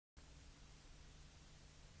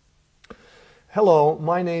Hello,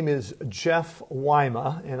 my name is Jeff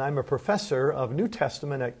Wyma, and I'm a professor of New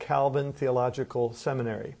Testament at Calvin Theological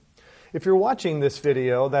Seminary. If you're watching this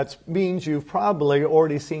video, that means you've probably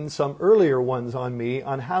already seen some earlier ones on me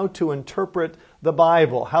on how to interpret the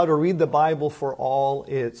Bible, how to read the Bible for all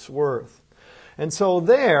it's worth. And so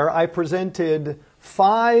there I presented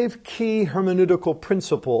 5 key hermeneutical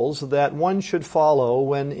principles that one should follow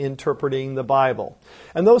when interpreting the Bible.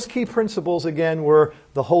 And those key principles, again, were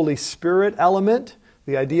the Holy Spirit element,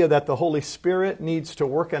 the idea that the Holy Spirit needs to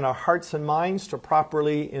work in our hearts and minds to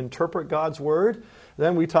properly interpret God's Word.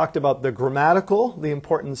 Then we talked about the grammatical, the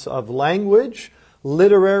importance of language,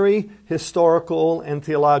 literary, historical, and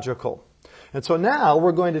theological. And so now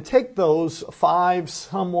we're going to take those 5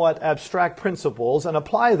 somewhat abstract principles and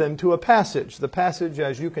apply them to a passage. The passage,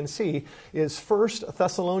 as you can see, is 1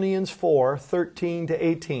 Thessalonians 4, 13 to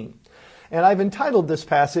 18. And I've entitled this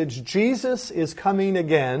passage, Jesus is Coming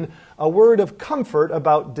Again, a word of comfort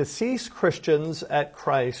about deceased Christians at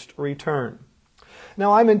Christ's return.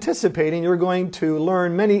 Now, I'm anticipating you're going to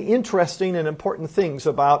learn many interesting and important things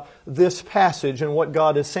about this passage and what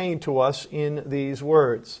God is saying to us in these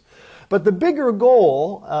words. But the bigger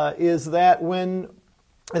goal is that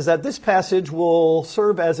this passage will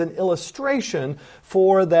serve as an illustration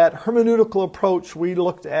for that hermeneutical approach we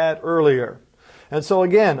looked at earlier. And so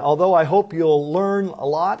again, although I hope you'll learn a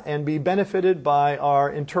lot and be benefited by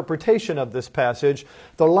our interpretation of this passage,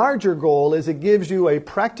 the larger goal is it gives you a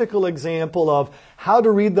practical example of how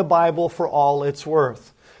to read the Bible for all it's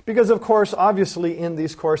worth. Because of course, obviously in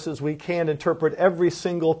these courses we can't interpret every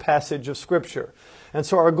single passage of Scripture. And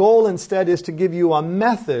so our goal instead is to give you a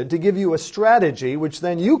method, to give you a strategy, which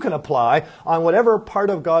then you can apply on whatever part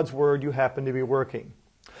of God's Word you happen to be working.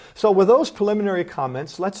 So with those preliminary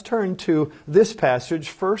comments, let's turn to this passage,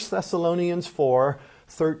 1 Thessalonians 4,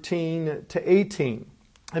 13 to 18.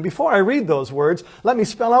 And before I read those words, let me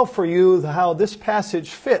spell out for you how this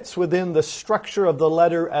passage fits within the structure of the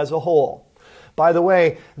letter as a whole. By the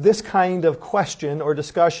way, this kind of question or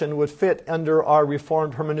discussion would fit under our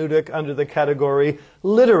Reformed hermeneutic under the category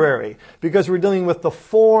literary, because we're dealing with the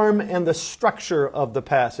form and the structure of the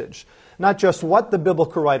passage. Not just what the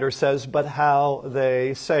biblical writer says, but how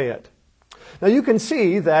they say it. Now you can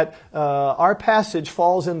see that our passage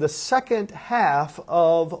falls in the second half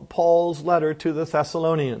of Paul's letter to the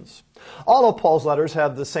Thessalonians. All of Paul's letters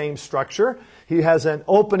have the same structure. He has an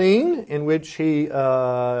opening in which he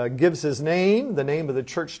gives his name, the name of the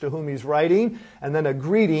church to whom he's writing, and then a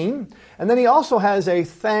greeting. And then he also has a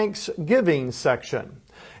thanksgiving section.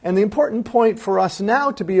 And the important point for us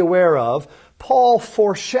now to be aware of, Paul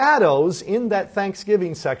foreshadows in that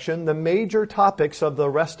thanksgiving section the major topics of the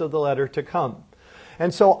rest of the letter to come.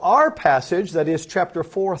 And so our passage, that is chapter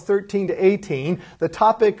 4, 13 to 18, the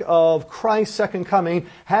topic of Christ's second coming,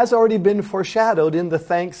 has already been foreshadowed in the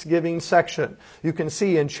Thanksgiving section. You can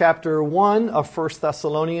see in chapter 1 of 1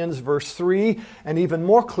 Thessalonians, verse 3, and even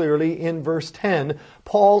more clearly in verse 10,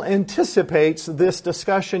 Paul anticipates this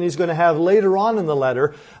discussion he's going to have later on in the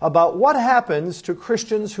letter about what happens to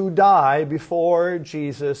Christians who die before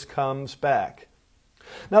Jesus comes back.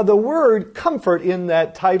 Now, the word comfort in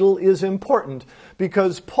that title is important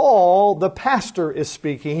because Paul, the pastor, is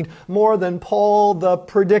speaking more than Paul, the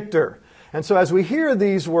predictor. And so as we hear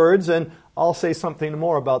these words, and I'll say something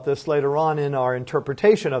more about this later on in our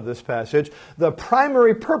interpretation of this passage, the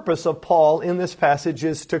primary purpose of Paul in this passage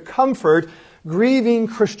is to comfort grieving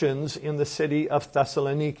Christians in the city of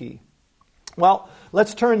Thessaloniki. Well,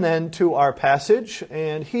 let's turn then to our passage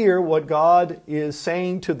and hear what God is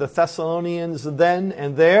saying to the Thessalonians then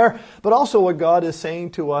and there, but also what God is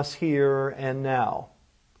saying to us here and now.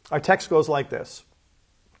 Our text goes like this.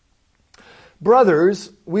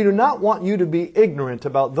 Brothers, we do not want you to be ignorant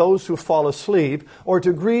about those who fall asleep or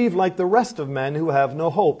to grieve like the rest of men who have no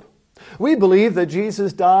hope. We believe that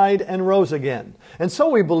Jesus died and rose again, and so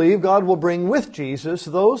we believe God will bring with Jesus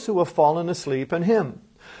those who have fallen asleep in Him.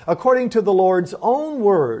 According to the Lord's own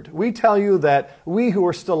word, we tell you that we who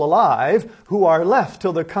are still alive, who are left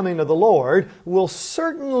till the coming of the Lord, will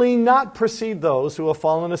certainly not precede those who have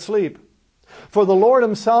fallen asleep. For the Lord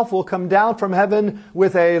Himself will come down from heaven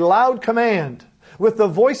with a loud command, with the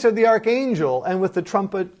voice of the archangel, and with the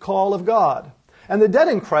trumpet call of God. And the dead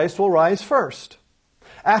in Christ will rise first.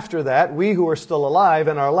 After that, we who are still alive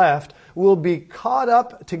and are left will be caught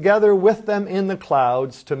up together with them in the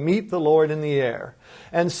clouds to meet the Lord in the air.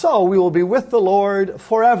 And so we will be with the Lord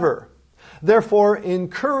forever. Therefore,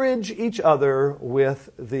 encourage each other with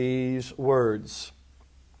these words.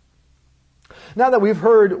 Now that we've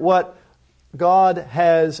heard what God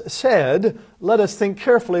has said, let us think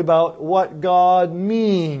carefully about what God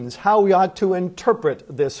means, how we ought to interpret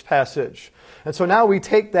this passage. And so now we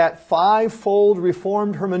take that fivefold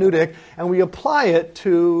Reformed hermeneutic and we apply it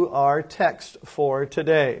to our text for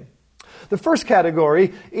today. The first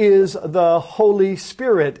category is the Holy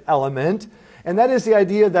Spirit element, and that is the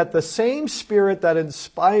idea that the same Spirit that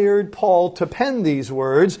inspired Paul to pen these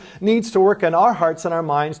words needs to work in our hearts and our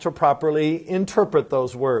minds to properly interpret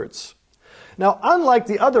those words. Now, unlike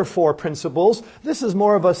the other four principles, this is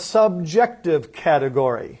more of a subjective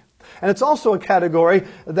category. And it's also a category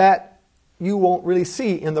that you won't really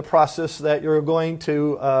see in the process that you're going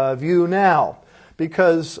to view now.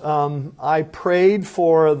 Because I prayed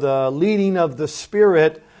for the leading of the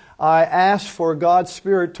Spirit, I asked for God's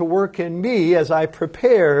Spirit to work in me as I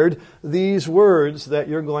prepared these words that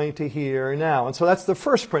you're going to hear now. And so that's the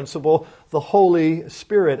first principle, the Holy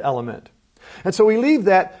Spirit element. And so we leave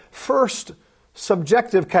that first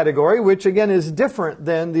subjective category, which again is different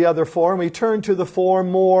than the other four, and we turn to the four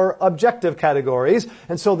more objective categories.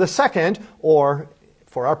 And so the second, or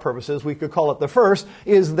for our purposes we could call it the first,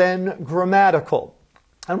 is then grammatical.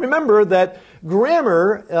 And remember that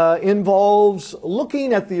grammar involves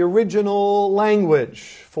looking at the original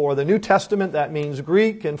language. For the New Testament, that means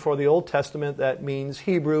Greek, and for the Old Testament, that means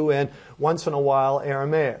Hebrew, and once in a while,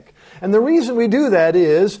 Aramaic. And the reason we do that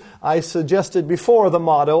is, I suggested before the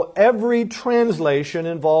motto, every translation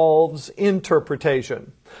involves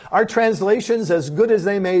interpretation. Our translations, as good as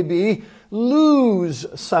they may be, lose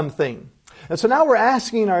something. And so now we're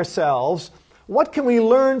asking ourselves, what can we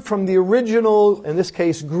learn from the original, in this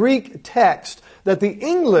case, Greek text that the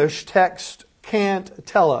English text can't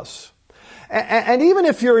tell us? And even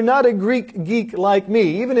if you're not a Greek geek like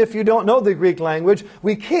me, even if you don't know the Greek language,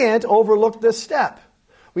 we can't overlook this step.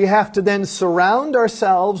 We have to then surround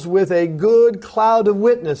ourselves with a good cloud of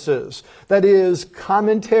witnesses, that is,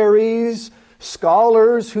 commentaries,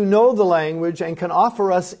 scholars who know the language and can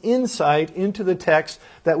offer us insight into the text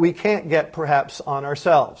that we can't get perhaps on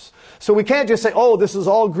ourselves. So we can't just say, oh, this is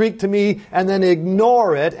all Greek to me, and then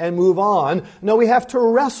ignore it and move on. No, we have to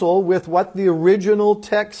wrestle with what the original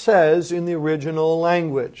text says in the original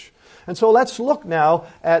language. And so let's look now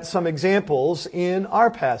at some examples in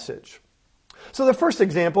our passage. So the first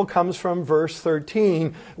example comes from verse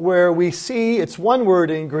 13, where we see it's one word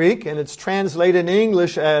in Greek, and it's translated in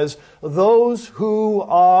English as those who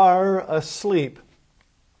are asleep.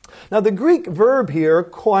 Now the Greek verb here,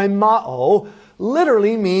 koimao,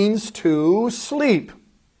 literally means to sleep.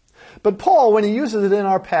 But Paul, when he uses it in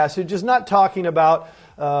our passage, is not talking about,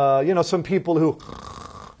 some people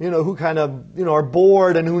who kind of, are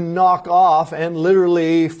bored and who knock off and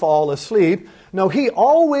literally fall asleep. No, he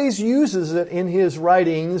always uses it in his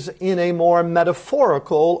writings in a more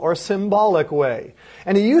metaphorical or symbolic way.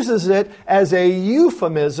 And he uses it as a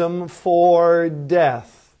euphemism for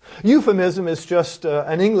death. Euphemism is just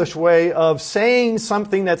an English way of saying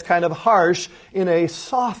something that's kind of harsh in a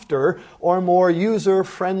softer or more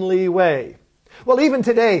user-friendly way. Well, even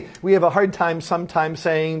today, we have a hard time sometimes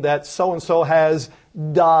saying that so-and-so has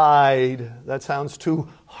died. That sounds too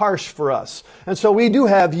harsh for us. And so we do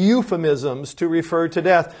have euphemisms to refer to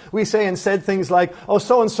death. We say instead things like, oh,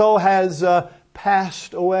 so-and-so has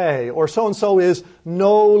passed away, or so-and-so is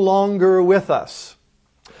no longer with us.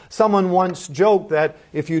 Someone once joked that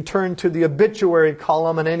if you turn to the obituary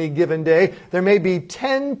column on any given day, there may be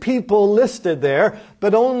 10 people listed there,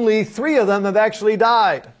 but only 3 of them have actually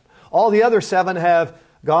died. All the other 7 have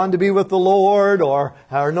gone to be with the Lord or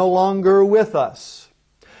are no longer with us.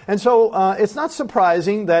 And so it's not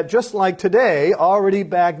surprising that just like today, already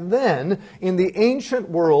back then, in the ancient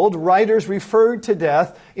world, writers referred to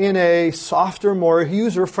death in a softer, more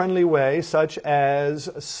user-friendly way, such as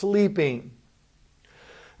sleeping.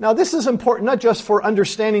 Now, this is important not just for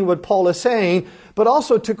understanding what Paul is saying, but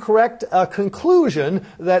also to correct a conclusion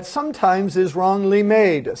that sometimes is wrongly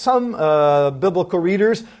made. Some biblical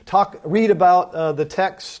readers read about the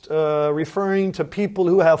text referring to people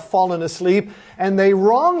who have fallen asleep, and they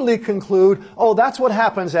wrongly conclude, oh, that's what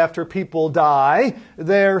happens after people die.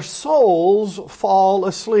 Their souls fall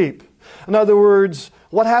asleep. In other words,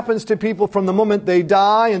 what happens to people from the moment they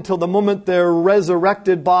die until the moment they're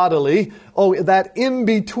resurrected bodily? Oh, that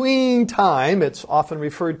in-between time, it's often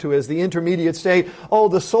referred to as the intermediate state. Oh,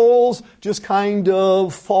 the souls just kind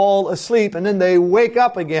of fall asleep, and then they wake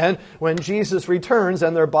up again when Jesus returns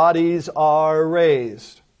and their bodies are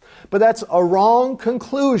raised. But that's a wrong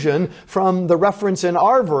conclusion from the reference in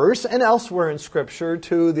our verse and elsewhere in Scripture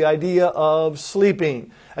to the idea of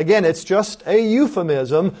sleeping. Again, it's just a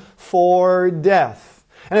euphemism for death.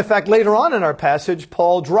 And in fact, later on in our passage,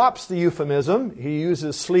 Paul drops the euphemism. He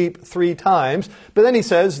uses sleep 3 times, but then he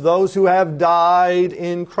says, those who have died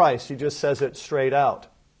in Christ. He just says it straight out.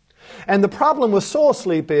 And the problem with soul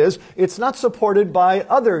sleep is it's not supported by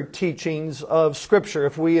other teachings of Scripture.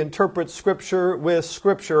 If we interpret Scripture with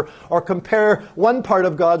Scripture or compare one part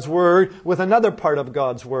of God's Word with another part of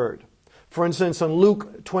God's Word. For instance, in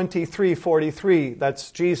Luke 23:43,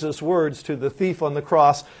 that's Jesus' words to the thief on the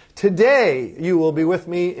cross, "Today you will be with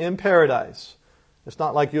me in paradise." It's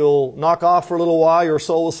not like you'll knock off for a little while, your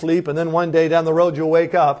soul will sleep, and then one day down the road you'll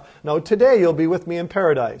wake up. No, today you'll be with me in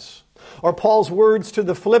paradise. Or Paul's words to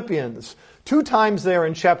the Philippians. 2 times there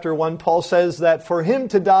in chapter 1, Paul says that for him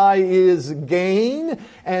to die is gain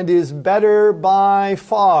and is better by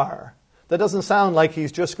far. That doesn't sound like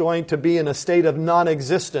he's just going to be in a state of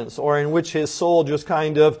non-existence or in which his soul just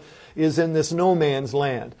kind of is in this no man's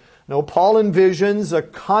land. No, Paul envisions a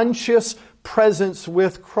conscious presence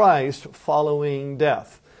with Christ following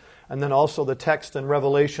death. And then also the text in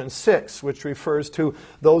Revelation 6, which refers to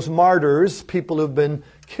those martyrs, people who've been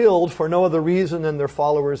killed for no other reason than they're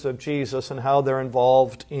followers of Jesus and how they're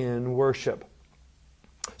involved in worship.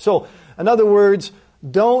 So, in other words,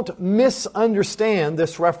 don't misunderstand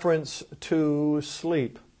this reference to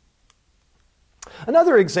sleep.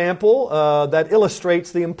 Another example that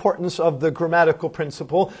illustrates the importance of the grammatical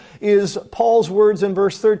principle is Paul's words in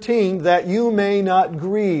verse 13, that you may not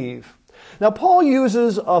grieve. Now, Paul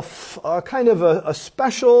uses a kind of a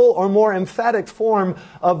special or more emphatic form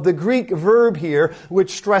of the Greek verb here, which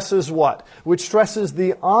stresses what? Which stresses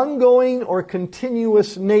the ongoing or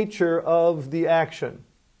continuous nature of the action.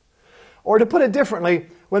 Or to put it differently,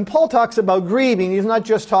 when Paul talks about grieving, he's not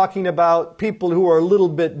just talking about people who are a little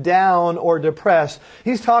bit down or depressed.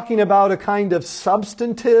 He's talking about a kind of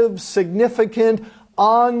substantive, significant,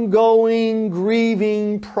 ongoing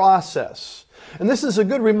grieving process. And this is a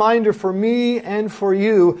good reminder for me and for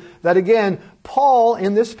you that, again, Paul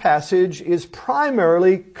in this passage is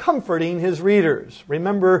primarily comforting his readers.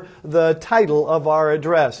 Remember the title of our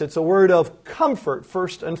address. It's a word of comfort,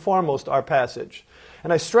 first and foremost, our passage.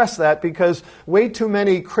 And I stress that because way too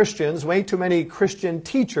many Christians, way too many Christian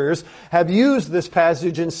teachers have used this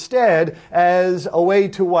passage instead as a way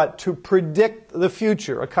to what? To predict the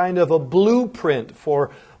future, a kind of a blueprint for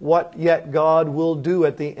what yet God will do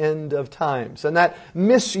at the end of times. And that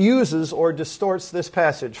misuses or distorts this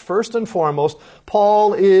passage. First and foremost,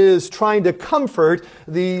 Paul is trying to comfort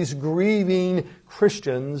these grieving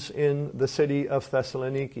Christians in the city of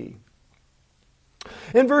Thessaloniki.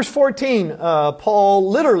 In verse 14, Paul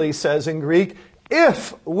literally says in Greek,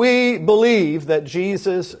 if we believe that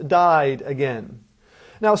Jesus died again.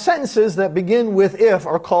 Now, sentences that begin with if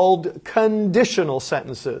are called conditional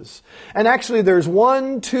sentences. And actually, there's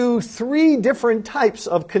 1, 2, 3 different types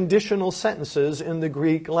of conditional sentences in the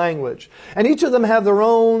Greek language. And each of them have their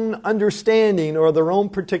own understanding or their own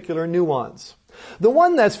particular nuance. The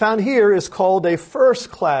one that's found here is called a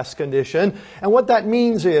first-class condition, and what that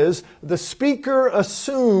means is the speaker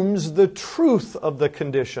assumes the truth of the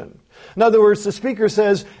condition. In other words, the speaker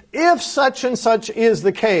says, if such and such is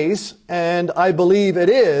the case, and I believe it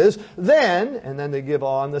is, then, and then they give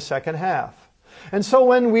on the second half. And so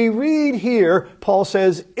when we read here, Paul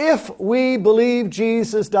says, if we believe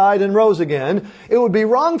Jesus died and rose again, it would be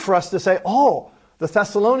wrong for us to say, oh, the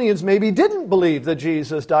Thessalonians maybe didn't believe that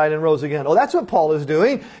Jesus died and rose again. Oh, that's what Paul is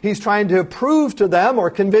doing. He's trying to prove to them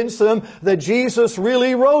or convince them that Jesus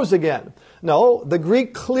really rose again. No, the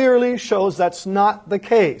Greek clearly shows that's not the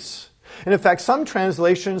case. And in fact, some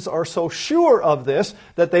translations are so sure of this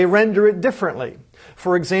that they render it differently.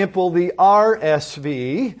 For example, the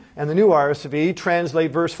RSV and the New RSV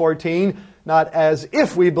translate verse 14 not as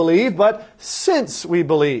if we believe, but since we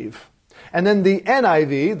believe. And then the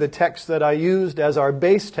NIV, the text that I used as our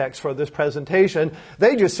base text for this presentation,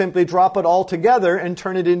 they just simply drop it all together and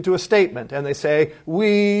turn it into a statement. And they say,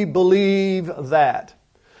 we believe that.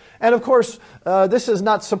 And of course, this is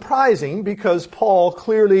not surprising because Paul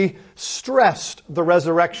clearly stressed the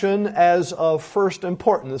resurrection as of first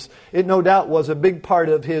importance. It no doubt was a big part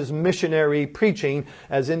of his missionary preaching,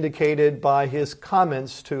 as indicated by his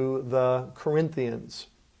comments to the Corinthians.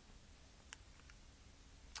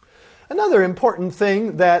 Another important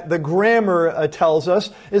thing that the grammar tells us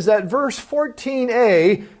is that verse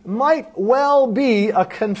 14a might well be a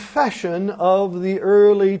confession of the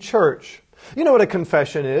early church. You know what a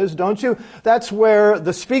confession is, don't you? That's where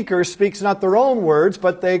the speaker speaks not their own words,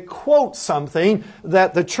 but they quote something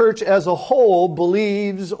that the church as a whole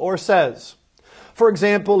believes or says. For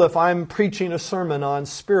example, if I'm preaching a sermon on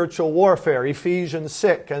spiritual warfare, Ephesians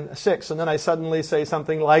 6, and then I suddenly say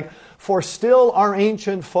something like, "For still our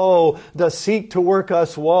ancient foe does seek to work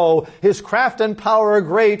us woe. His craft and power are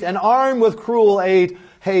great, and armed with cruel hate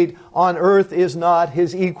on earth is not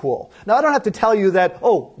his equal." Now, I don't have to tell you that,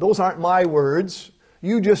 oh, those aren't my words.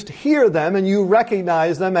 You just hear them and you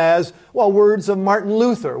recognize them as, well, words of Martin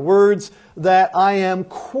Luther, words that I am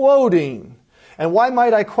quoting. And why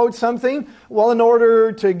might I quote something? Well, in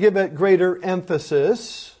order to give it greater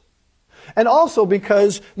emphasis. And also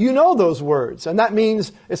because you know those words. And that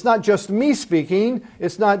means it's not just me speaking.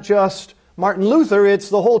 It's not just Martin Luther. It's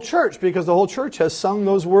the whole church, because the whole church has sung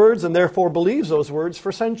those words and therefore believes those words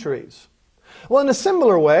for centuries. Well, in a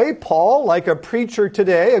similar way, Paul, like a preacher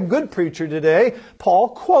today, a good preacher today, Paul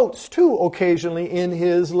quotes too occasionally in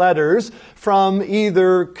his letters from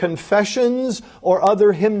either confessions or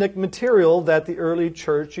other hymnic material that the early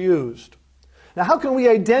church used. Now, how can we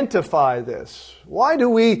identify this? Why do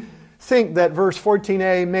we think that verse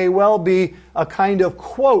 14a may well be a kind of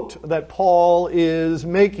quote that Paul is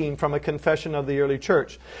making from a confession of the early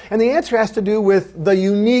church? And the answer has to do with the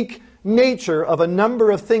unique nature of a number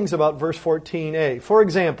of things about verse 14a. For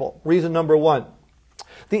example, reason number one,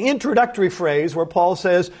 the introductory phrase where Paul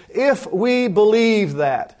says, "if we believe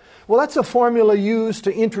that." Well, that's a formula used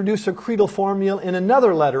to introduce a creedal formula in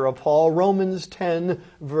another letter of Paul, Romans 10,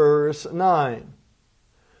 verse 9.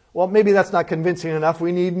 Well, maybe that's not convincing enough.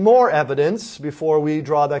 We need more evidence before we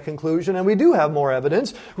draw that conclusion, and we do have more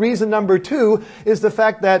evidence. Reason number two is the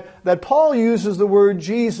fact that Paul uses the word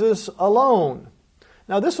Jesus alone.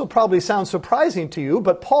 Now, this will probably sound surprising to you,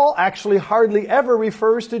 but Paul actually hardly ever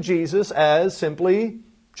refers to Jesus as simply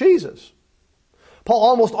Jesus. Paul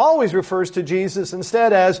almost always refers to Jesus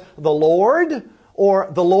instead as the Lord, or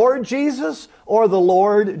the Lord Jesus, or the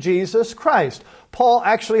Lord Jesus Christ. Paul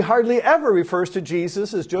actually hardly ever refers to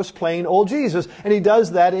Jesus as just plain old Jesus, and he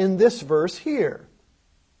does that in this verse here.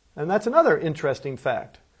 And that's another interesting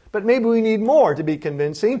fact. But maybe we need more to be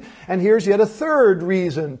convincing. And here's yet a third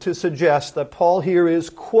reason to suggest that Paul here is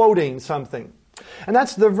quoting something. And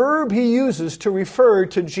that's the verb he uses to refer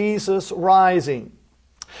to Jesus rising.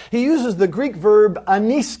 He uses the Greek verb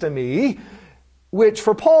anistemi, which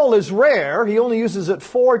for Paul is rare. He only uses it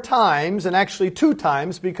 4 times, and actually 2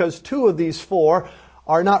 times, because 2 of these 4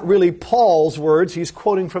 are not really Paul's words. He's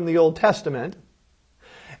quoting from the Old Testament.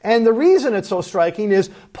 And the reason it's so striking is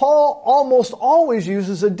Paul almost always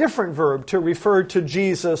uses a different verb to refer to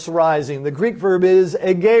Jesus rising. The Greek verb is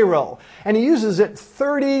egero, and he uses it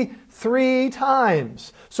 33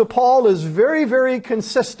 times. So Paul is very, very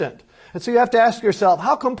consistent. And so you have to ask yourself,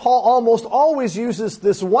 how come Paul almost always uses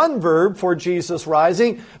this one verb for Jesus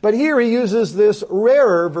rising, but here he uses this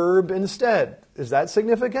rarer verb instead? Is that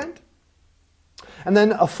significant? And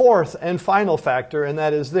then a fourth and final factor, and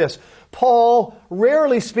that is this. Paul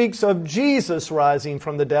rarely speaks of Jesus rising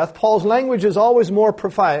from the death. Paul's language is always more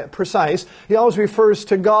precise. He always refers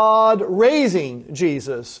to God raising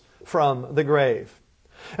Jesus from the grave.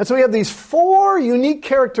 And so we have these 4 unique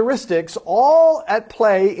characteristics all at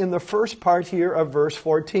play in the first part here of verse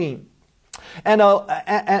 14. And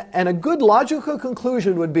a good logical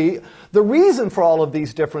conclusion would be the reason for all of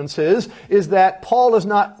these differences is that Paul is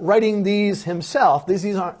not writing these himself.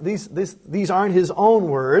 These aren't his own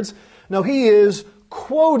words. No, he is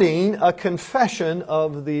quoting a confession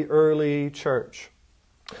of the early church.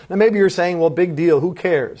 Now maybe you're saying, well, big deal, who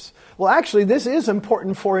cares? Well, actually, this is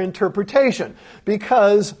important for interpretation,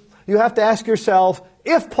 because you have to ask yourself,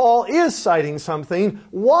 if Paul is citing something,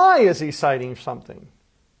 why is he citing something?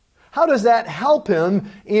 How does that help him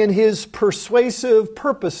in his persuasive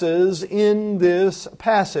purposes in this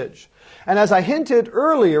passage? And as I hinted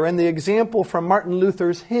earlier in the example from Martin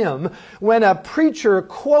Luther's hymn, when a preacher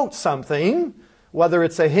quotes something, whether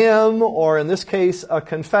it's a hymn or in this case a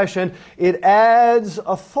confession, it adds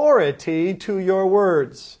authority to your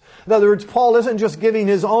words. In other words, Paul isn't just giving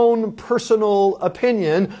his own personal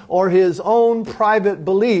opinion or his own private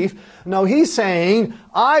belief. No, he's saying,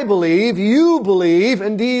 I believe, you believe,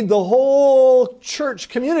 indeed the whole church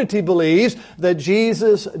community believes that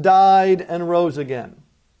Jesus died and rose again.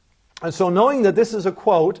 And so knowing that this is a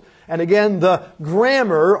quote, and again the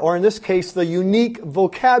grammar, or in this case the unique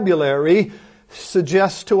vocabulary,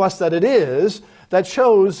 suggests to us that it is, that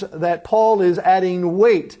shows that Paul is adding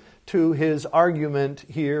weight to his argument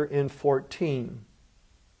here in 14.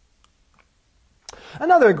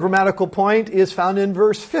 Another grammatical point is found in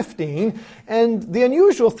verse 15, and the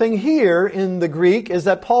unusual thing here in the Greek is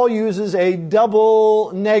that Paul uses a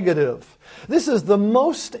double negative. This is the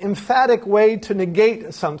most emphatic way to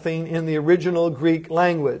negate something in the original Greek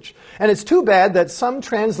language. And it's too bad that some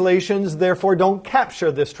translations therefore don't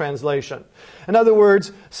capture this translation. In other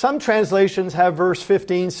words, some translations have verse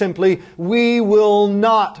 15 simply, "We will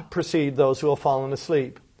not precede those who have fallen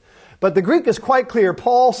asleep." But the Greek is quite clear.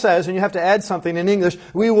 Paul says, and you have to add something in English,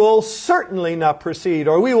 "We will certainly not proceed,"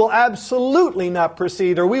 or "We will absolutely not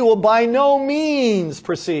proceed," or "We will by no means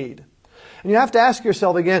proceed." And you have to ask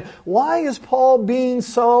yourself again, why is Paul being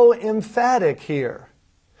so emphatic here?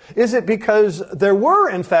 Is it because there were,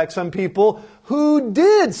 in fact, some people who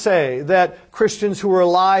did say that Christians who were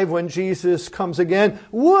alive when Jesus comes again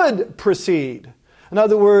would proceed? In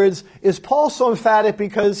other words, is Paul so emphatic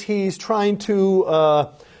because he's trying to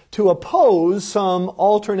oppose some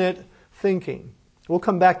alternate thinking? We'll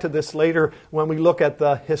come back to this later when we look at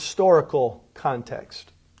the historical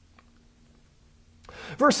context.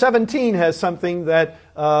 Verse 17 has something that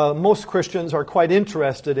most Christians are quite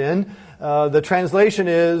interested in. The translation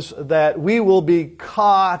is that we will be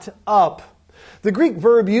caught up. The Greek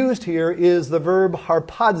verb used here is the verb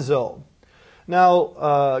harpazo.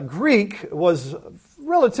 Now, Greek was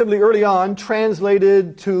relatively early on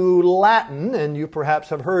translated to Latin, and you perhaps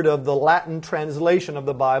have heard of the Latin translation of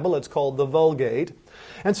the Bible. It's called the Vulgate.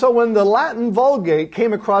 And so when the Latin Vulgate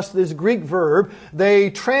came across this Greek verb, they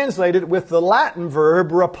translated it with the Latin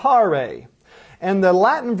verb rapare. And the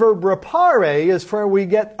Latin verb rapare is where we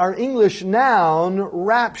get our English noun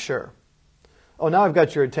rapture. Oh, now I've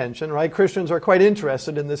got your attention, right? Christians are quite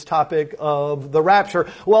interested in this topic of the rapture.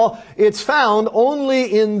 Well, it's found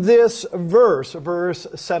only in this verse, verse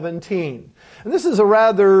 17. And this is a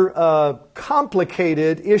rather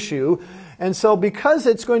complicated issue. And so because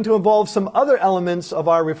it's going to involve some other elements of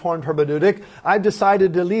our Reformed hermeneutic, I've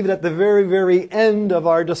decided to leave it at the very, very end of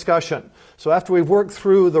our discussion. So after we've worked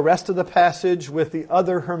through the rest of the passage with the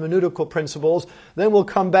other hermeneutical principles, then we'll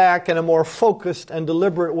come back in a more focused and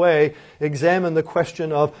deliberate way, examine the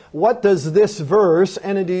question of what does this verse,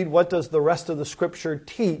 and indeed what does the rest of the Scripture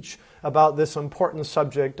teach about this important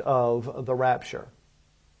subject of the rapture.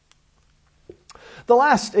 The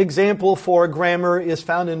last example for grammar is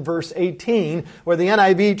found in verse 18, where the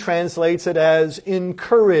NIV translates it as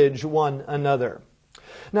encourage one another.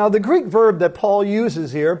 Now, the Greek verb that Paul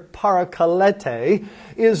uses here, parakalete,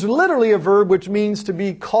 is literally a verb which means to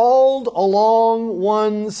be called along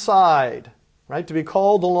one side. Right? To be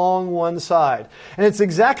called along one side. And it's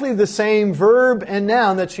exactly the same verb and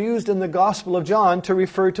noun that's used in the Gospel of John to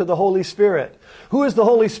refer to the Holy Spirit. Who is the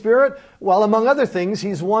Holy Spirit? Well, among other things,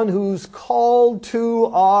 He's one who's called to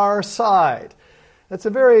our side. That's a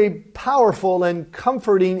very powerful and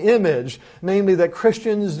comforting image, namely that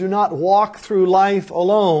Christians do not walk through life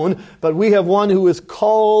alone, but we have one who is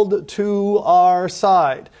called to our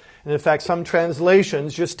side. And in fact, some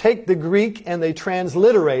translations just take the Greek and they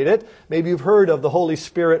transliterate it. Maybe you've heard of the Holy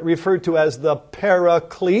Spirit referred to as the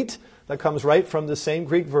Paraclete. That comes right from the same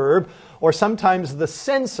Greek verb. Or sometimes the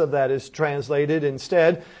sense of that is translated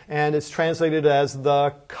instead, and it's translated as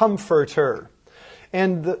the Comforter.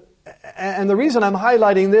 And the reason I'm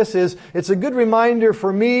highlighting this is it's a good reminder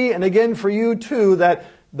for me, and again for you too, that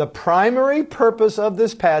the primary purpose of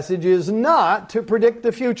this passage is not to predict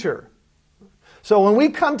the future. So when we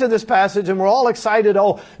come to this passage and we're all excited,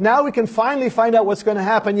 oh, now we can finally find out what's going to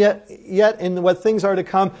happen yet in what things are to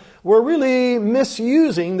come, we're really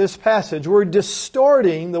misusing this passage. We're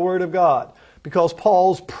distorting the Word of God because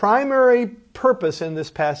Paul's primary purpose in this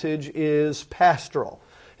passage is pastoral.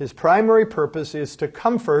 His primary purpose is to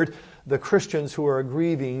comfort the Christians who are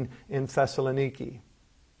grieving in Thessaloniki.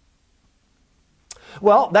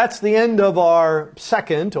 Well, that's the end of our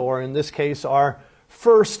second, or in this case, our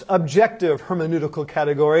first objective hermeneutical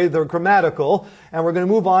category, the grammatical, and we're going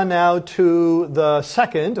to move on now to the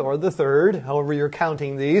second or the third, however you're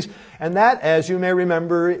counting these, and that, as you may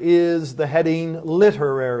remember, is the heading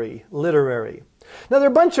literary. Now, there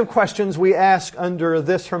are a bunch of questions we ask under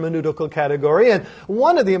this hermeneutical category, and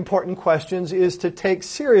one of the important questions is to take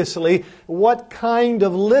seriously what kind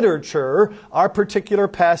of literature our particular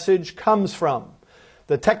passage comes from.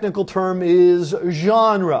 The technical term is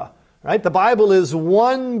genre. Right? The Bible is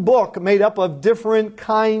one book made up of different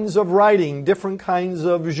kinds of writing, different kinds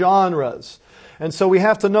of genres. And so we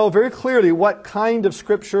have to know very clearly what kind of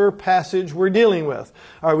scripture passage we're dealing with.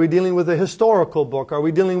 Are we dealing with a historical book? Are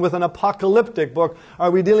we dealing with an apocalyptic book? Are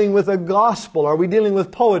we dealing with a gospel? Are we dealing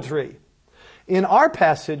with poetry? In our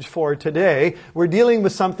passage for today, we're dealing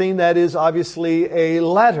with something that is obviously a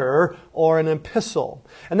letter or an epistle.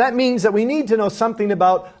 And that means that we need to know something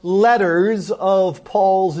about letters of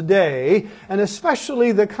Paul's day, and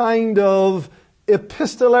especially the kind of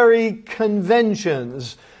epistolary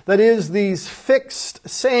conventions. That is, these fixed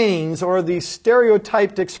sayings or these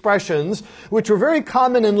stereotyped expressions, which were very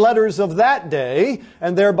common in letters of that day,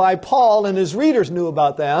 and thereby Paul and his readers knew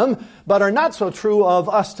about them, but are not so true of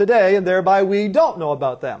us today, and thereby we don't know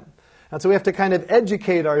about them. And so we have to kind of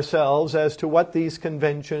educate ourselves as to what these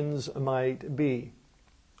conventions might be.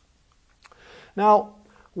 Now,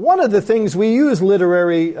 one of the things we use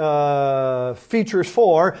literary features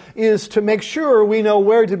for is to make sure we know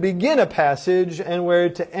where to begin a passage and where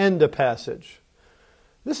to end a passage.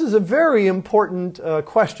 This is a very important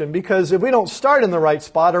question, because if we don't start in the right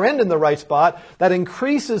spot or end in the right spot, that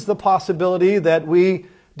increases the possibility that we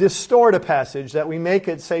distort a passage, that we make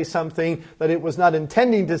it say something that it was not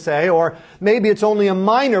intending to say, or maybe it's only a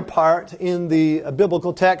minor part in the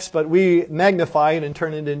biblical text, but we magnify it and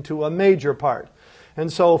turn it into a major part.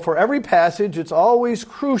 And so for every passage, it's always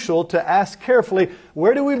crucial to ask carefully,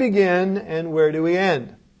 where do we begin and where do we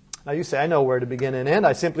end? Now you say, I know where to begin and end.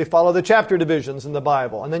 I simply follow the chapter divisions in the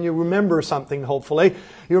Bible. And then you remember something, hopefully.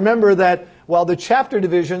 You remember that, well, the chapter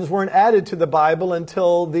divisions weren't added to the Bible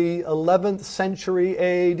until the 11th century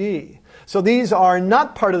A.D. So these are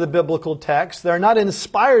not part of the biblical text. They're not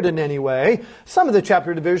inspired in any way. Some of the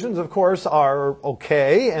chapter divisions, of course, are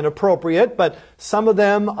okay and appropriate, but some of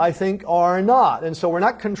them, I think, are not. And so we're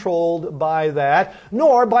not controlled by that,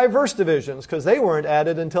 nor by verse divisions, because they weren't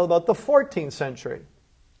added until about the 14th century.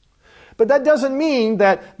 But that doesn't mean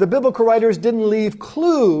that the biblical writers didn't leave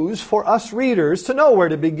clues for us readers to know where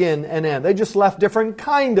to begin and end. They just left different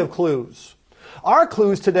kind of clues. Our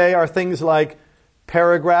clues today are things like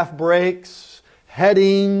paragraph breaks,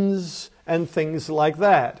 headings, and things like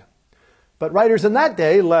that. But writers in that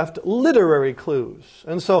day left literary clues.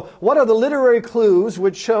 And so what are the literary clues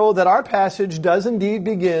which show that our passage does indeed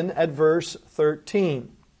begin at verse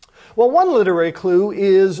 13? Well, one literary clue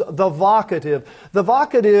is the vocative. The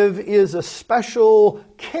vocative is a special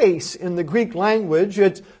case in the Greek language.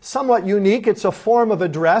 It's somewhat unique. It's a form of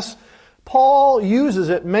address. Paul uses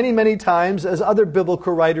it many, many times, as other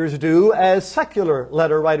biblical writers do, as secular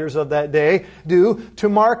letter writers of that day do, to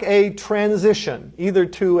mark a transition, either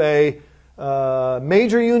to a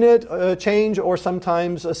major unit change or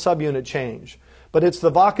sometimes a subunit change. But it's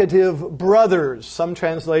the vocative brothers. Some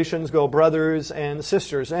translations go brothers and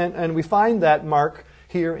sisters. And we find that mark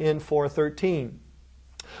here in 4:13.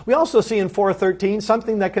 We also see in 4:13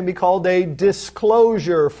 something that can be called a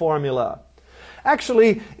disclosure formula.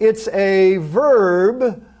 Actually, it's a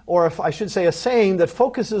verb, or if I should say a saying, that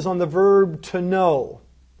focuses on the verb to know.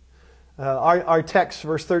 Our text,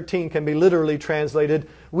 verse 13, can be literally translated,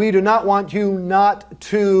 "We do not want you not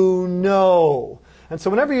to know." And so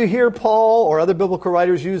whenever you hear Paul or other biblical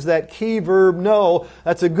writers use that key verb know,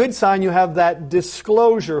 that's a good sign you have that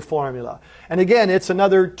disclosure formula. And again, it's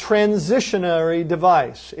another transitionary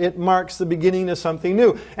device. It marks the beginning of something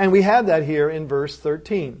new. And we have that here in verse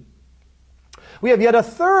 13. We have yet a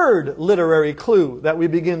third literary clue that we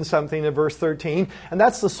begin something in verse 13, and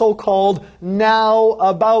that's the so-called now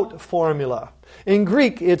about formula. In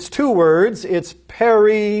Greek, it's two words. It's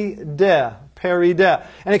peride. Peride.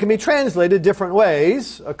 And it can be translated different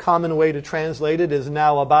ways. A common way to translate it is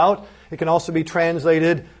now about. It can also be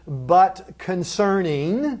translated but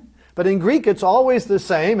concerning. But in Greek, it's always the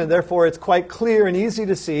same, and therefore it's quite clear and easy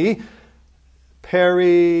to see.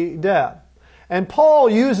 Peride. And Paul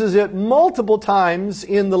uses it multiple times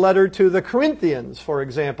in the letter to the Corinthians, for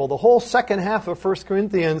example. The whole second half of 1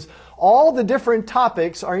 Corinthians, all the different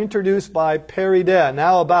topics are introduced by peride,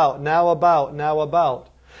 now about, now about, now about.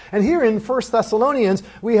 And here in 1 Thessalonians,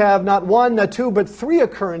 we have not one, not two, but three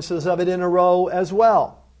occurrences of it in a row as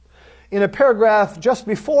well. In a paragraph just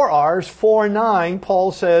before ours, 4:9,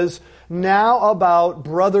 Paul says, now about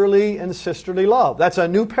brotherly and sisterly love. That's a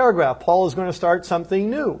new paragraph. Paul is going to start something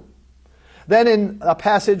new. Then in a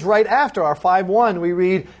passage right after our 5:1, we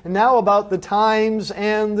read, now about the times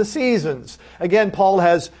and the seasons. Again, Paul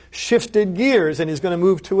has shifted gears and he's going to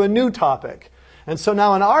move to a new topic. And so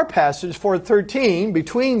now in our passage, 4:13,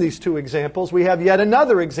 between these two examples, we have yet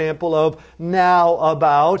another example of now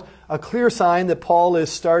about, a clear sign that Paul is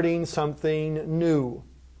starting something new.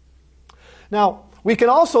 Now, we can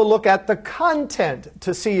also look at the content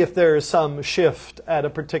to see if there is some shift at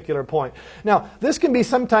a particular point. Now, this can be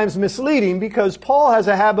sometimes misleading because Paul has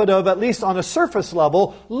a habit of, at least on a surface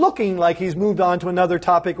level, looking like he's moved on to another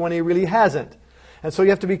topic when he really hasn't. And so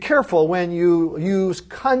you have to be careful when you use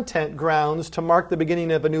content grounds to mark the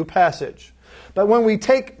beginning of a new passage. But when we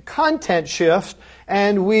take content shift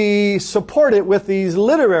and we support it with these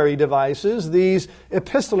literary devices, these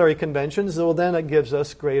epistolary conventions, well, then it gives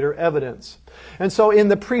us greater evidence. And so in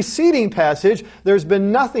the preceding passage, there's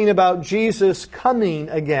been nothing about Jesus coming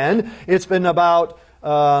again. It's been about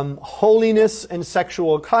holiness and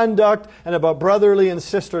sexual conduct and about brotherly and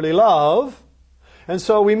sisterly love. And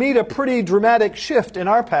so we meet a pretty dramatic shift in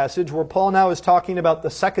our passage where Paul now is talking about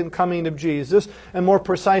the second coming of Jesus and more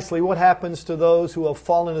precisely what happens to those who have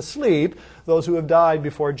fallen asleep, those who have died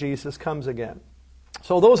before Jesus comes again.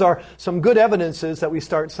 So those are some good evidences that we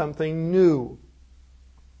start something new.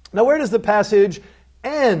 Now where does the passage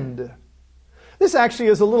end? This actually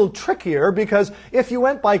is a little trickier because if you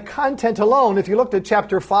went by content alone, if you looked at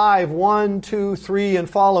chapter 5, 1, 2, 3, and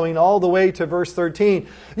following all the way to verse 13,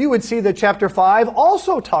 you would see that chapter 5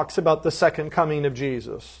 also talks about the second coming of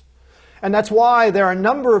Jesus. And that's why there are a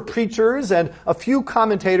number of preachers and a few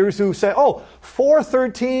commentators who say,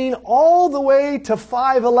 4:13 all the way to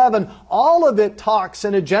 5:11, all of it talks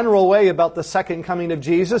in a general way about the second coming of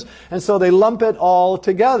Jesus, and so they lump it all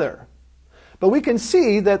together. But we can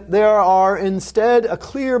see that there are instead a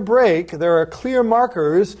clear break, there are clear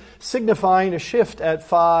markers signifying a shift at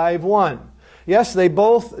 5:1. Yes, they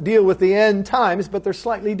both deal with the end times, but they're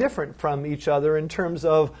slightly different from each other in terms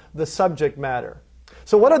of the subject matter.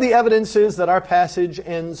 So what are the evidences that our passage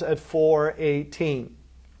ends at 4:18?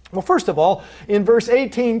 Well, first of all, in verse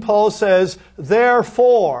 18, Paul says,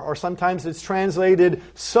 therefore, or sometimes it's translated,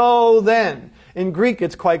 so then. In Greek,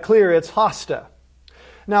 it's quite clear, it's hosta.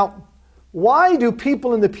 Now, why do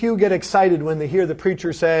people in the pew get excited when they hear the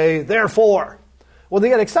preacher say, therefore? Well, they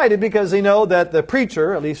get excited because they know that the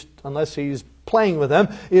preacher, at least unless he's playing with them,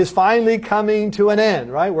 is finally coming to an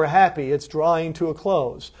end, right? We're happy. It's drawing to a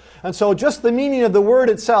close. And so just the meaning of the word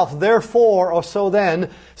itself, therefore, or so then,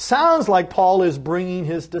 sounds like Paul is bringing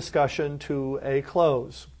his discussion to a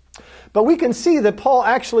close. But we can see that Paul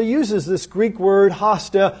actually uses this Greek word,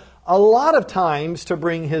 hosta, a lot of times to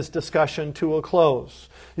bring his discussion to a close.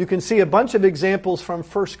 You can see a bunch of examples from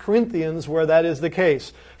 1 Corinthians where that is the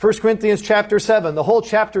case. 1 Corinthians chapter 7, the whole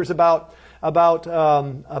chapter is about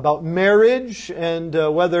marriage and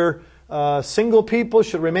whether single people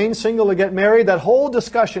should remain single or get married. That whole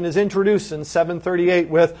discussion is introduced in 7:38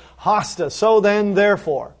 with hosta, so then,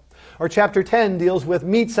 therefore. Or chapter 10 deals with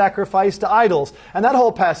meat sacrificed to idols. And that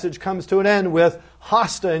whole passage comes to an end with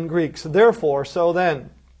hosta in Greek, so therefore, so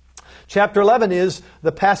then. Chapter 11 is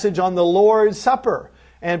the passage on the Lord's Supper.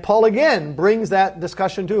 And Paul again brings that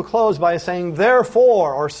discussion to a close by saying,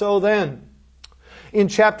 therefore, or so then. In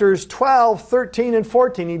chapters 12, 13, and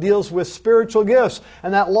 14, he deals with spiritual gifts.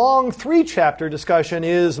 And that long 3-chapter discussion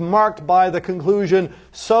is marked by the conclusion,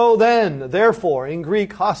 so then, therefore, in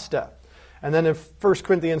Greek, hosta. And then in 1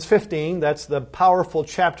 Corinthians 15, that's the powerful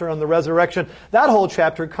chapter on the resurrection, that whole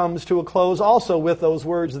chapter comes to a close also with those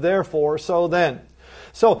words, therefore, so then.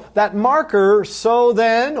 So that marker, so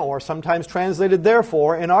then, or sometimes translated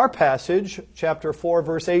therefore, in our passage, chapter 4,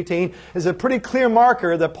 verse 18, is a pretty clear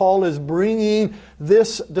marker that Paul is bringing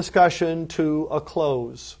this discussion to a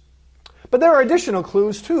close. But there are additional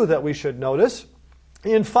clues too that we should notice.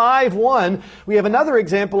 In 5:1, we have another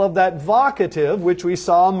example of that vocative, which we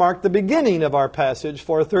saw mark the beginning of our passage,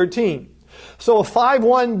 4:13. So if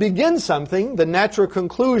 5:1 begins something, the natural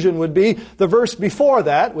conclusion would be the verse before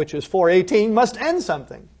that, which is 4:18, must end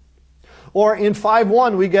something. Or in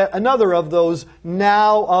 5:1 we get another of those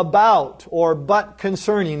now about or but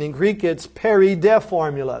concerning. In Greek it's peride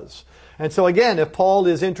formulas. And so again, if Paul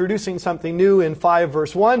is introducing something new in 5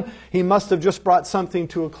 verse 1, he must have just brought something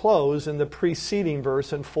to a close in the preceding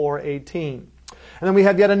verse in 4:18. And then we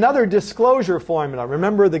have yet another disclosure formula.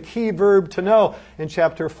 Remember the key verb to know in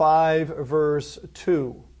chapter 5, verse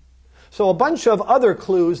 2. So a bunch of other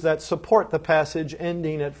clues that support the passage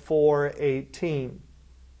ending at 4:18.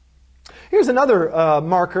 Here's another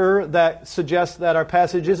marker that suggests that our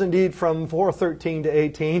passage is indeed from 4:13 to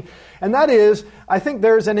 18. And that is, I think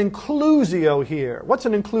there's an inclusio here. What's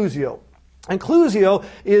an inclusio? Inclusio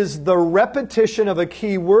is the repetition of a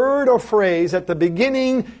key word or phrase at the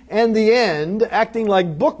beginning and the end, acting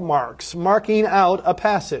like bookmarks, marking out a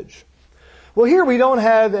passage. Well, here we don't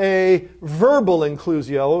have a verbal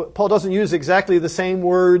inclusio. Paul doesn't use exactly the same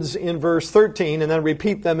words in verse 13 and then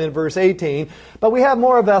repeat them in verse 18, but we have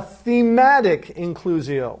more of a thematic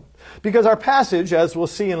inclusio. Because our passage, as we'll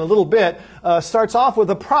see in a little bit, starts off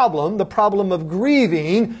with a problem, the problem of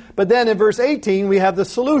grieving, but then in verse 18 we have the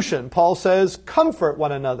solution. Paul says, comfort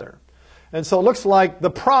one another. And so it looks like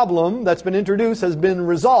the problem that's been introduced has been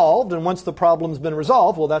resolved, and once the problem's been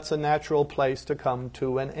resolved, well, that's a natural place to come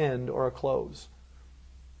to an end or a close.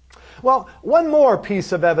 Well, one more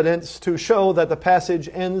piece of evidence to show that the passage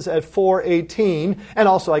ends at 4:18, and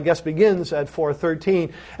also, I guess, begins at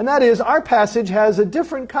 4:13, and that is our passage has a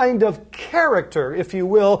different kind of character, if you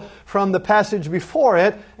will, from the passage before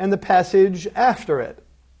it and the passage after it.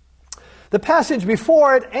 The passage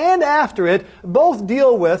before it and after it both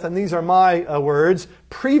deal with, and these are my words,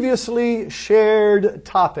 previously shared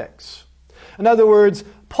topics. In other words,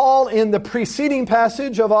 Paul in the preceding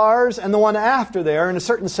passage of ours and the one after there, in a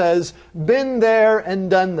certain sense, been there and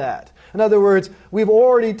done that. In other words, we've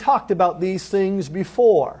already talked about these things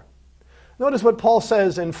before. Notice what Paul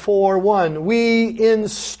says in 4:1. We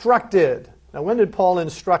instructed. Now, when did Paul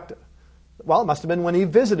instruct? Well, it must have been when he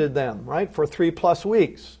visited them, right, for 3+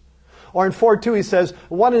 weeks. Or in 4:2 he says,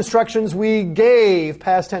 what instructions we gave,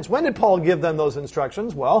 past tense. When did Paul give them those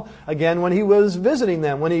instructions? Well, again, when he was visiting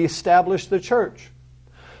them, when he established the church.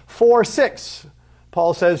 4:6,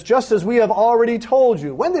 Paul says, just as we have already told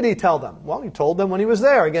you. When did he tell them? Well, he told them when he was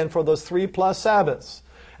there, again, for those 3+ Sabbaths.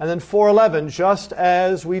 And then 4:11, just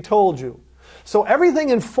as we told you. So everything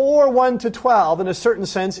in 4:1 to 12, in a certain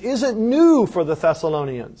sense, isn't new for the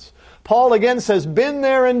Thessalonians. Paul again says, been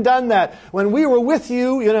there and done that. When we were with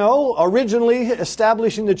you, originally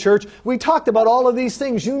establishing the church, we talked about all of these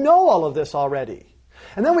things. You know all of this already.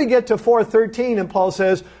 And then we get to 4:13 and Paul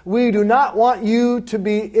says, we do not want you to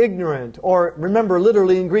be ignorant. Or remember,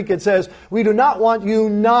 literally in Greek it says, we do not want you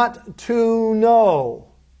not to know.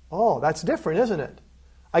 Oh, that's different, isn't it?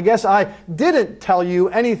 I guess I didn't tell you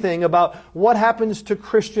anything about what happens to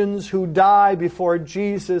Christians who die before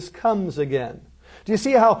Jesus comes again. Do you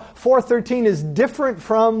see how 4:13 is different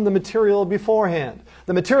from the material beforehand?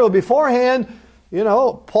 The material beforehand,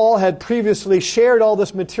 Paul had previously shared all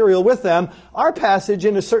this material with them. Our passage,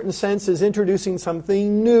 in a certain sense, is introducing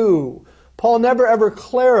something new. Paul never ever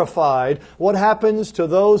clarified what happens to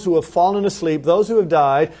those who have fallen asleep, those who have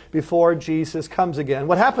died before Jesus comes again.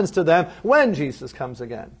 What happens to them when Jesus comes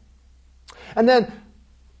again? And then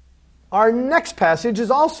our next passage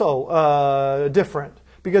is also different,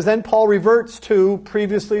 because then Paul reverts to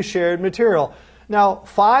previously shared material. Now,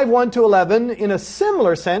 5:1 to 11, in a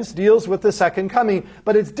similar sense, deals with the second coming,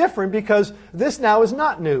 but it's different because this now is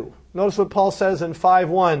not new. Notice what Paul says in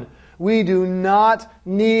 5:1. We do not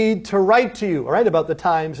need to write to you, all right, about the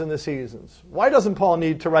times and the seasons. Why doesn't Paul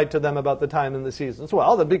need to write to them about the time and the seasons?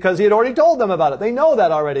 Well, because he had already told them about it. They know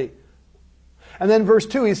that already. And then verse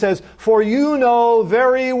 2, he says, for you know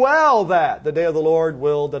very well that the day of the Lord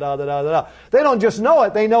will da-da-da-da-da-da. They don't just know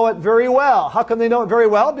it, they know it very well. How come they know it very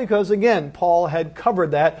well? Because, again, Paul had covered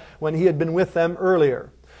that when he had been with them earlier.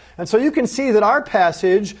 And so you can see that our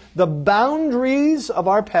passage, the boundaries of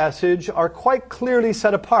our passage are quite clearly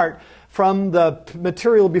set apart from the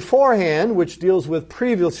material beforehand, which deals with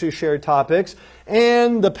previously shared topics,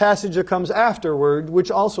 and the passage that comes afterward,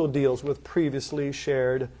 which also deals with previously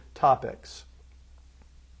shared topics.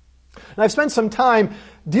 And I've spent some time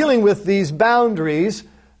dealing with these boundaries,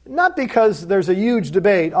 not because there's a huge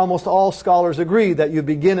debate. Almost all scholars agree that you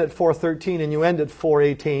begin at 4:13 and you end at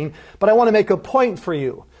 4:18. But I want to make a point for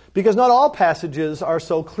you, because not all passages are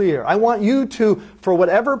so clear. I want you to, for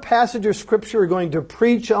whatever passage of Scripture you're going to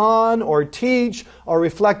preach on or teach or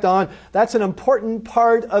reflect on, that's an important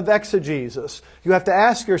part of exegesis. You have to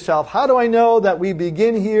ask yourself, how do I know that we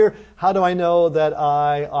begin here? How do I know that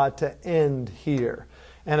I ought to end here?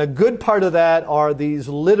 And a good part of that are these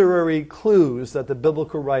literary clues that the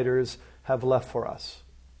biblical writers have left for us.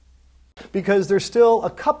 Because there's still a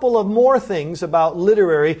couple of more things about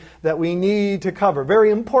literary that we need to cover.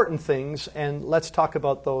 Very important things, and let's talk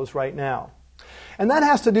about those right now. And that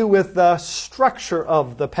has to do with the structure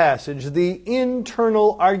of the passage, the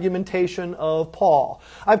internal argumentation of Paul.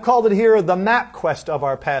 I've called it here the map quest of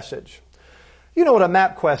our passage. You know what a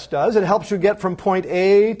map quest does. It helps you get from point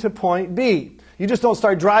A to point B. You just don't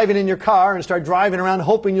start driving in your car and start driving around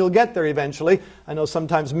hoping you'll get there eventually. I know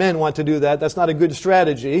sometimes men want to do that. That's not a good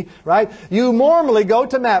strategy, right? You normally go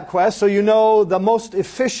to MapQuest so you know the most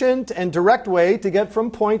efficient and direct way to get from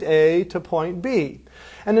point A to point B.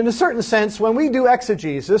 And in a certain sense, when we do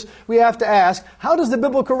exegesis, we have to ask, how does the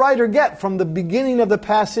biblical writer get from the beginning of the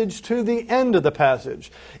passage to the end of the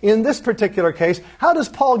passage? In this particular case, how does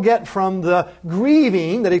Paul get from the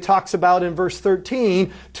grieving that he talks about in verse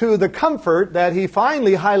 13 to the comfort that he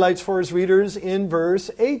finally highlights for his readers in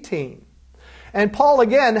verse 18? And Paul,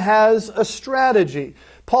 again, has a strategy.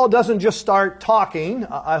 Paul doesn't just start talking.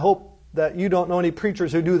 I hope that you don't know any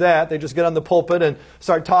preachers who do that. They just get on the pulpit and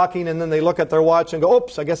start talking, and then they look at their watch and go,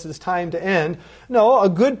 oops, I guess it's time to end. No, a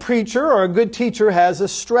good preacher or a good teacher has a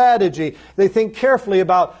strategy. They think carefully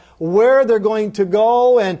about where they're going to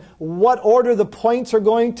go and what order the points are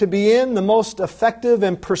going to be in, the most effective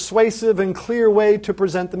and persuasive and clear way to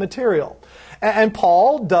present the material. And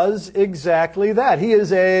Paul does exactly that. He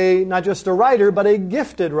is not just a writer, but a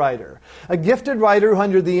gifted writer. A gifted writer who,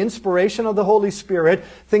 under the inspiration of the Holy Spirit,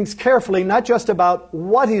 thinks carefully not just about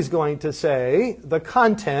what he's going to say, the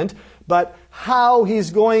content, but how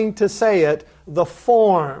he's going to say it, the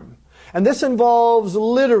form. And this involves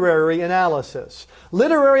literary analysis.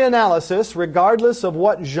 Literary analysis, regardless of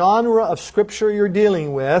what genre of Scripture you're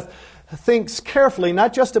dealing with, thinks carefully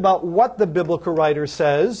not just about what the biblical writer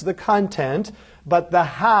says, the content, but the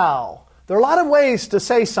how. There are a lot of ways to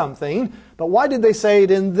say something, but why did they say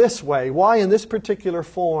it in this way? Why in this particular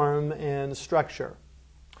form and structure?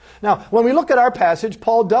 Now, when we look at our passage,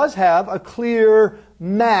 Paul does have a clear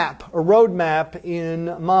map, a road map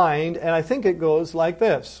in mind, and I think it goes like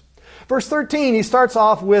this. Verse 13, he starts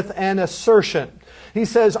off with an assertion. He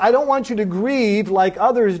says, I don't want you to grieve like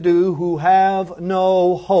others do who have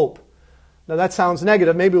no hope. Now that sounds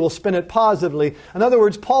negative. Maybe we'll spin it positively. In other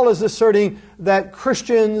words, Paul is asserting that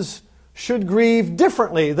Christians should grieve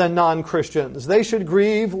differently than non-Christians. They should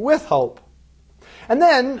grieve with hope. And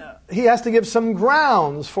then he has to give some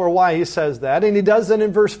grounds for why he says that. And he does that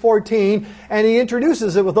in verse 14. And he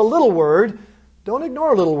introduces it with a little word. Don't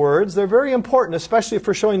ignore little words. They're very important, especially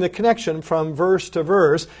for showing the connection from verse to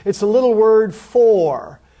verse. It's a little word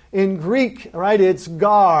for. In Greek, right, it's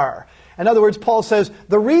gar. In other words, Paul says,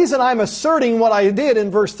 the reason I'm asserting what I did in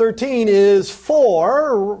verse 13 is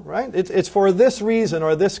for, right? It's for this reason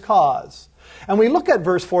or this cause. And we look at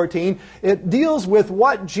verse 14, it deals with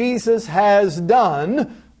what Jesus has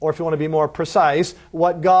done, or if you want to be more precise,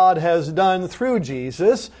 what God has done through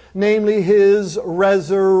Jesus, namely His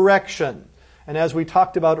resurrection. And as we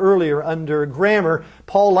talked about earlier under grammar,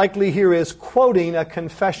 Paul likely here is quoting a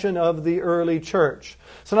confession of the early church.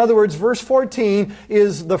 So in other words, verse 14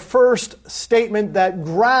 is the first statement that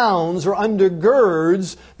grounds or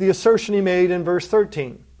undergirds the assertion he made in verse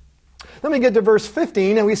 13. Then we get to verse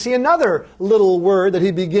 15 and we see another little word that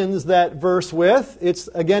he begins that verse with. It's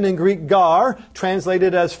again in Greek gar,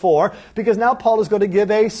 translated as for, because now Paul is going to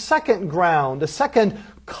give a second ground, a second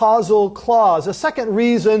causal clause, a second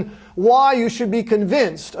reason why you should be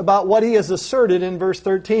convinced about what he has asserted in verse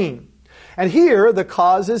 13. And here the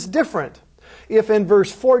cause is different. If in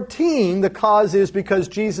verse 14 the cause is because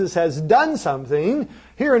Jesus has done something,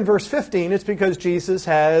 here in verse 15 it's because Jesus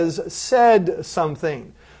has said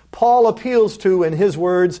something. Paul appeals to, in his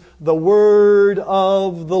words, the word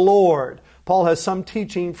of the Lord. Paul has some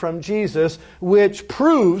teaching from Jesus which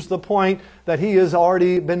proves the point that he has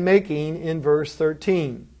already been making in verse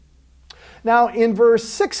 13. Now, in verse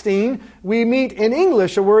 16, we meet in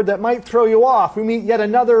English a word that might throw you off. We meet yet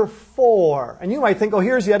another for. And you might think, oh,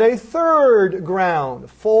 here's yet a third ground.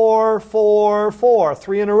 For,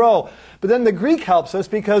 3 in a row. But then the Greek helps us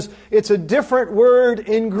because it's a different word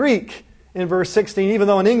in Greek in verse 16, even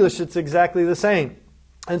though in English it's exactly the same.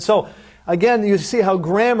 And so, again, you see how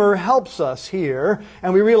grammar helps us here,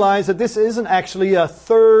 and we realize that this isn't actually a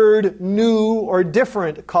third new or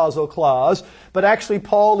different causal clause, but actually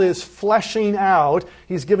Paul is fleshing out,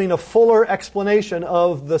 he's giving a fuller explanation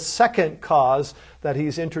of the second cause that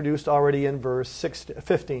he's introduced already in verse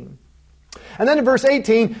 15. And then in verse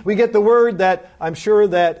 18, we get the word that I'm sure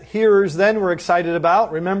that hearers then were excited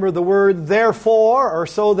about. Remember the word therefore, or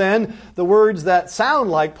so then, the words that sound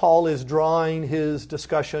like Paul is drawing his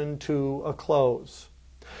discussion to a close.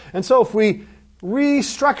 And so if we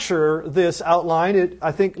restructure this outline, it,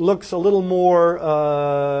 I think, looks a little more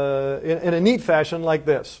in a neat fashion like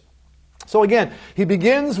this. So again, he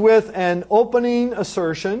begins with an opening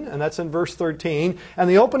assertion, and that's in verse 13. And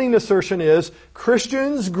the opening assertion is,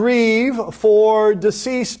 Christians grieve for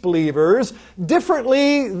deceased believers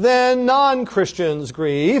differently than non-Christians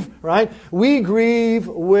grieve, right? We grieve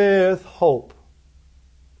with hope.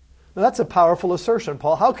 Now that's a powerful assertion,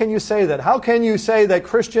 Paul. How can you say that? How can you say that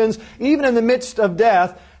Christians, even in the midst of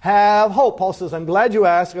death, have hope? Paul says, I'm glad you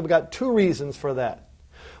asked. I've got two reasons for that.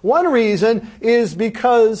 One reason is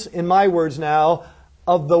because, in my words now,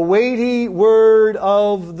 of the weighty word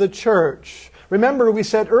of the church. Remember, we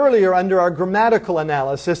said earlier under our grammatical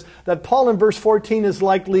analysis that Paul in verse 14 is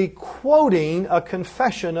likely quoting a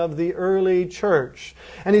confession of the early church.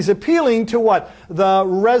 And he's appealing to what? The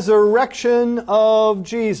resurrection of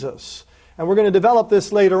Jesus. And we're going to develop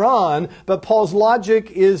this later on, but Paul's logic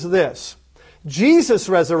is this. Jesus'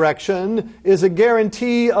 resurrection is a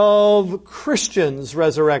guarantee of Christians'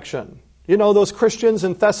 resurrection. You know those Christians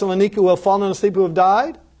in Thessalonica who have fallen asleep, who have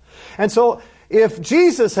died? And so if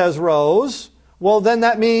Jesus has rose, well, then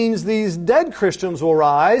that means these dead Christians will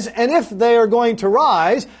rise. And if they are going to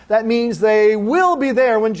rise, that means they will be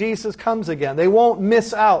there when Jesus comes again. They won't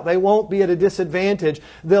miss out. They won't be at a disadvantage.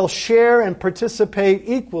 They'll share and participate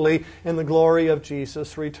equally in the glory of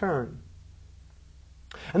Jesus' return.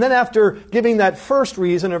 And then after giving that first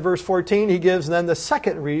reason in verse 14, he gives then the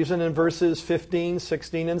second reason in verses 15,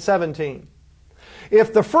 16, and 17.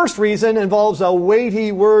 If the first reason involves a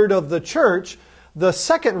weighty word of the church, the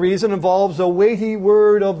second reason involves a weighty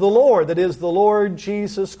word of the Lord, that is, the Lord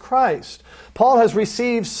Jesus Christ. Paul has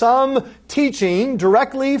received some teaching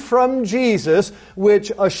directly from Jesus,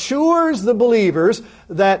 which assures the believers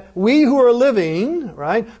that we who are living,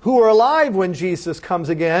 right, who are alive when Jesus comes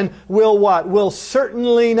again, will what? Will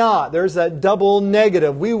certainly not. There's that double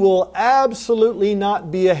negative. We will absolutely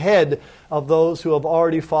not be ahead of those who have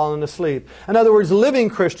already fallen asleep. In other words, living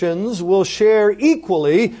Christians will share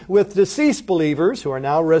equally with deceased believers who are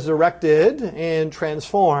now resurrected and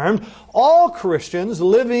transformed. All Christians,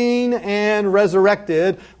 living and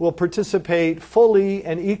resurrected, will participate fully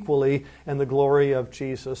and equally in the glory of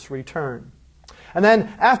Jesus' return. And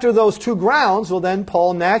then after those two grounds, well then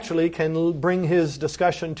Paul naturally can bring his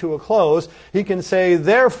discussion to a close. He can say,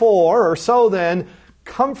 therefore, or so then,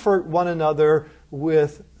 comfort one another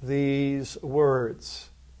with these words.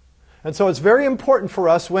 And so it's very important for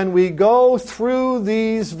us when we go through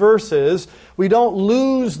these verses, we don't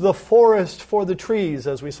lose the forest for the trees,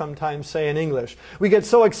 as we sometimes say in English. We get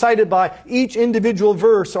so excited by each individual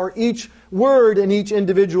verse or each word in each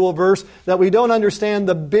individual verse that we don't understand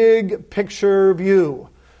the big picture view.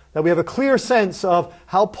 That we have a clear sense of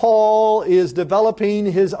how Paul is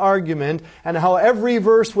developing his argument and how every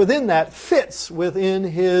verse within that fits within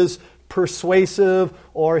his persuasive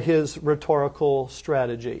or his rhetorical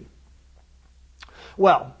strategy.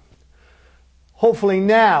 Well, hopefully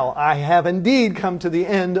now I have indeed come to the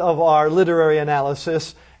end of our literary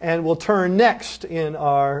analysis, and we'll turn next in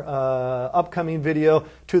our upcoming video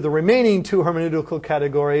to the remaining two hermeneutical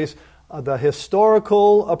categories, the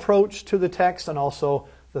historical approach to the text and also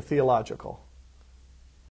the theological.